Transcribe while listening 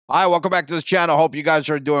Hi, welcome back to this channel. Hope you guys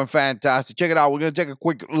are doing fantastic. Check it out. We're going to take a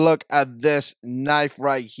quick look at this knife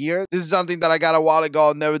right here. This is something that I got a while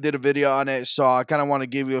ago. Never did a video on it. So I kind of want to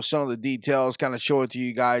give you some of the details, kind of show it to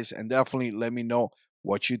you guys, and definitely let me know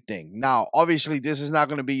what you think. Now, obviously, this is not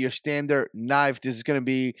going to be your standard knife. This is going to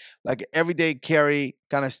be like an everyday carry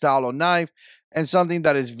kind of style of knife, and something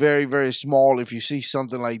that is very, very small. If you see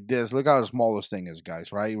something like this, look how small this thing is,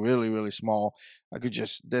 guys, right? Really, really small. I could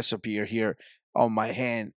just disappear here on my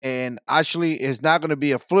hand, and actually it's not going to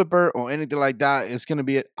be a flipper or anything like that. It's going to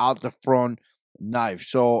be an out the front knife.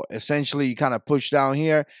 So essentially you kind of push down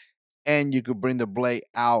here and you could bring the blade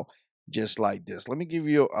out just like this. Let me give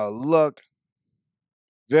you a look.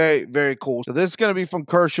 Very, very cool. So this is going to be from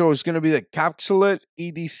Kershaw. It's going to be the Kapsule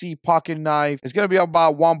EDC pocket knife. It's going to be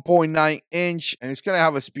about 1.9 inch, and it's going to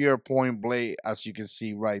have a spear point blade, as you can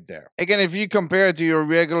see right there. Again, if you compare it to your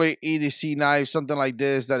regular EDC knife, something like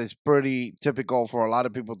this that is pretty typical for a lot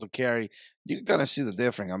of people to carry, you can kind of see the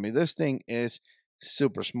difference. I mean, this thing is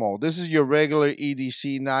super small. This is your regular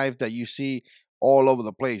EDC knife that you see all over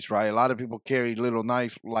the place, right? A lot of people carry little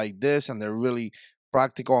knife like this, and they're really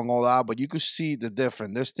practical and all that, but you could see the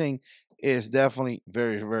difference. This thing is definitely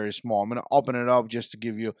very, very small. I'm going to open it up just to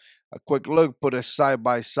give you a quick look, put it side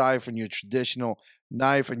by side from your traditional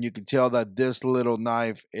knife, and you can tell that this little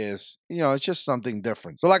knife is, it's just something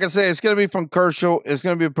different. So like I said, it's going to be from Kershaw. It's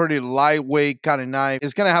going to be a pretty lightweight kind of knife.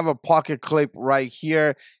 It's going to have a pocket clip right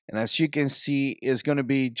here, and as you can see, it's going to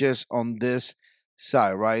be just on this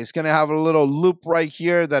side, right? It's going to have a little loop right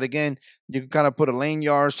here that, again, you can kind of put a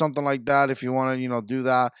lanyard or something like that if you want to, do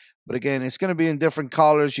that. But again, it's going to be in different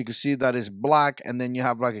colors. You can see that it's black, and then you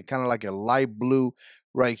have like a kind of like a light blue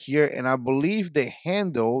right here. And I believe the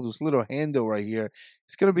handle, this little handle right here,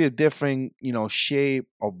 it's going to be a different, shape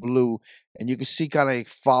of blue. And you can see kind of it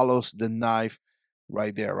follows the knife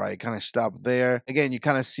right there, right? Kind of stop there. Again, you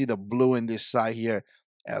kind of see the blue in this side here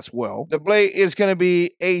as well. The blade is going to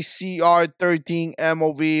be ACR 13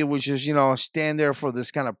 MOV, which is, standard for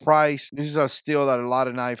this kind of price. This is a steel that a lot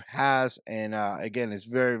of knife has, and again, it's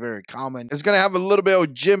very, very common. It's going to have a little bit of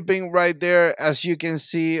jimping right there, as you can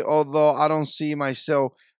see, although I don't see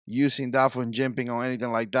myself using that for jimping or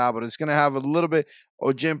anything like that, but it's going to have a little bit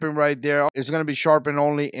of jimping right there. It's going to be sharpened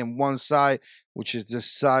only in one side, which is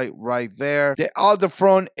this side right there. The out the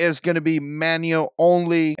front is going to be manual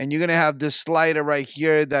only, and you're going to have this slider right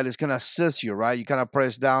here that is going to assist you, right? You kind of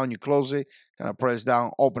press down, you close it, kind of press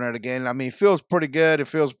down, open it again. I mean, it feels pretty good. It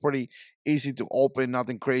feels pretty easy to open,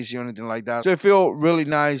 nothing crazy or anything like that. So it feels really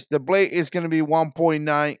nice. The blade is going to be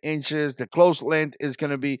 1.9 inches. The close length is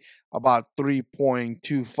going to be about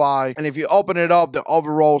 3.25. And if you open it up, the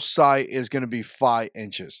overall size is going to be 5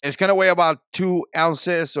 inches. It's going to weigh about 2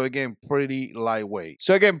 ounces. So again, pretty lightweight.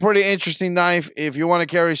 So again, pretty interesting knife. If you want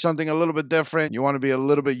to carry something a little bit different, you want to be a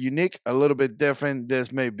little bit unique, a little bit different,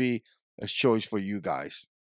 this may be a choice for you guys.